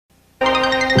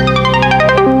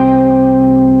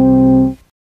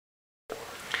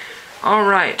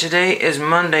Alright, today is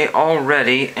Monday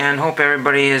already, and hope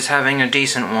everybody is having a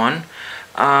decent one.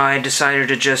 I decided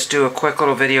to just do a quick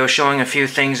little video showing a few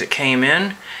things that came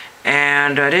in,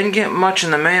 and I didn't get much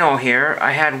in the mail here.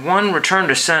 I had one return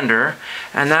to sender,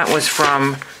 and that was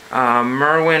from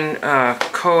Merwin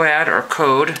Coad, or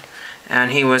Code,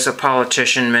 and he was a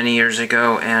politician many years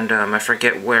ago, and I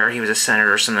forget where, he was a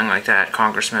senator or something like that,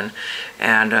 congressman,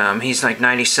 and he's like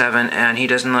 97, and he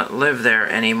doesn't live there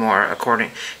anymore,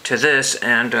 according to this,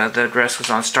 and the address was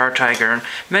on Star Tiger. And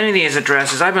many of these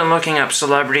addresses, I've been looking up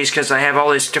celebrities because I have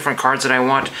all these different cards that I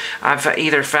want. I've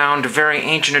either found very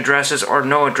ancient addresses or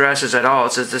no addresses at all.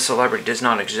 It says this celebrity does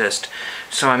not exist.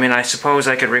 So, I mean, I suppose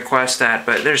I could request that,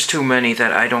 but there's too many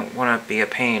that I don't want to be a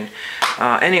pain.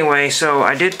 Anyway, so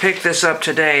I did pick this up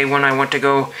today when I went to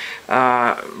go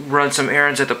run some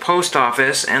errands at the post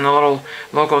office, and the little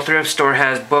local thrift store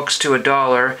has books to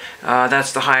 $1.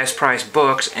 That's the highest priced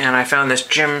books, and I found this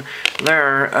Jim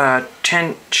Lehrer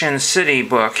Tension City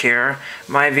book here,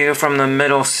 My View from the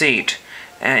Middle Seat.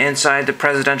 Inside the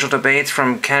presidential debates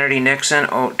from Kennedy, Nixon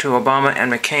to Obama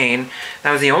and McCain.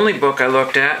 That was the only book I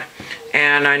looked at,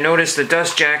 and I noticed the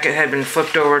dust jacket had been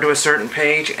flipped over to a certain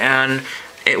page, and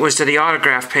it was to the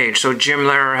autograph page, so Jim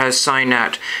Lehrer has signed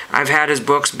that. I've had his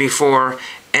books before,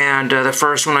 and the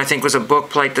first one I think was a book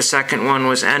plate, the second one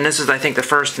was, and this is I think the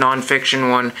first non-fiction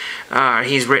one.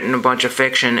 He's written a bunch of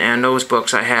fiction, and those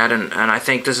books I had, and I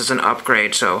think this is an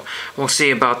upgrade, so we'll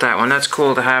see about that one. That's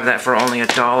cool to have that for only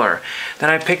 $1. Then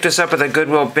I picked this up at the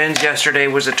Goodwill bins yesterday.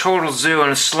 It was a total zoo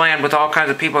and slammed with all kinds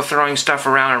of people throwing stuff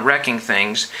around and wrecking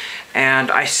things.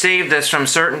 And I saved this from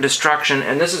certain destruction,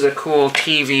 and this is a cool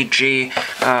TVG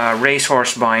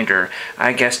racehorse binder.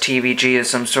 I guess TVG is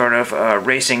some sort of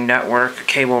racing network,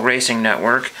 cable racing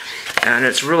network, and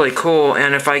it's really cool.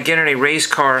 And if I get any race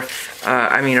car,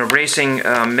 a racing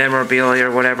memorabilia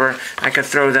or whatever, I could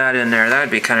throw that in there. That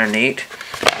would be kind of neat.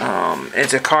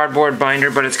 It's a cardboard binder,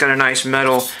 but it's got a nice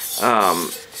metal,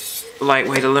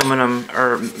 lightweight aluminum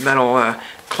or metal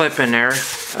clip in there,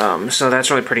 so that's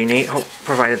really pretty neat.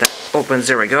 Provided that opens,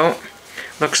 there we go.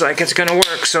 Looks like it's gonna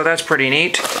work, so that's pretty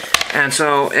neat. And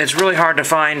so it's really hard to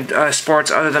find sports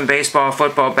other than baseball,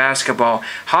 football, basketball.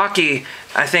 Hockey,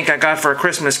 I think I got for a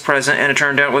Christmas present, and it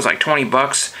turned out it was like 20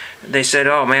 bucks. They said,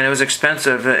 oh man, it was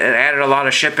expensive. It added a lot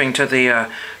of shipping to the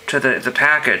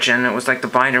package, and it was like the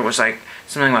binder was like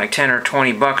something like 10 or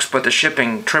 20 bucks, but the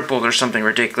shipping tripled or something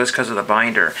ridiculous because of the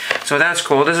binder. So that's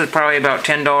cool. This is probably about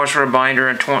 $10 for a binder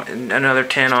and another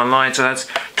 10 online, so that's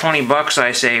 20 bucks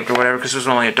I saved or whatever, because it was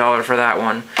only $1 for that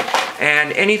one.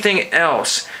 And anything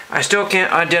else, I still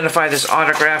can't identify this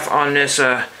autograph on this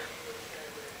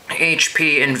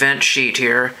HP invent sheet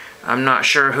here. I'm not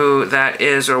sure who that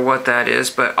is or what that is,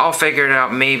 but I'll figure it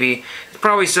out maybe. It's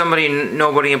probably somebody,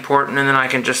 nobody important, and then I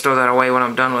can just throw that away when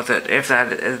I'm done with it, if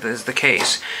that is the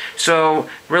case. So,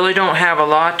 really don't have a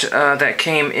lot that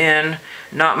came in.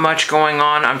 Not much going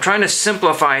on. I'm trying to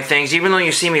simplify things, even though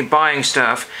you see me buying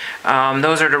stuff.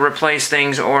 Those are to replace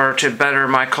things or to better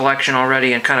my collection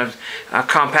already and kind of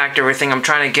compact everything. I'm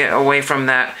trying to get away from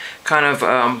that kind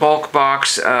of bulk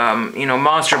box,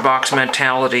 monster box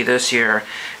mentality this year.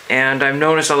 And I've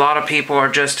noticed a lot of people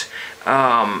are just,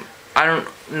 I don't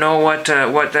know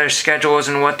what their schedule is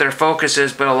and what their focus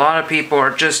is, but a lot of people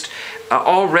are just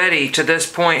already to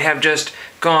this point have just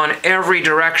gone every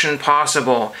direction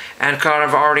possible and kind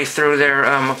of already threw their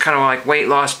kind of like weight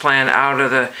loss plan out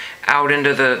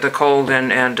into the cold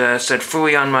and said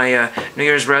phooey on my New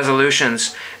Year's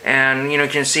resolutions. And you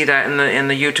can see that in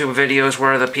the YouTube videos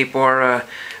where the people are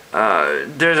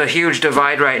there's a huge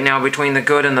divide right now between the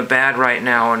good and the bad right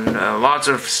now, and lots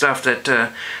of stuff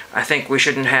that I think we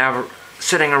shouldn't have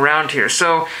sitting around here.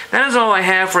 So that is all I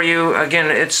have for you.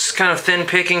 Again, it's kind of thin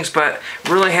pickings, but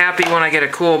really happy when I get a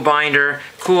cool binder,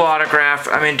 cool autograph.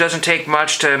 I mean, it doesn't take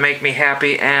much to make me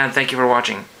happy, and thank you for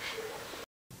watching.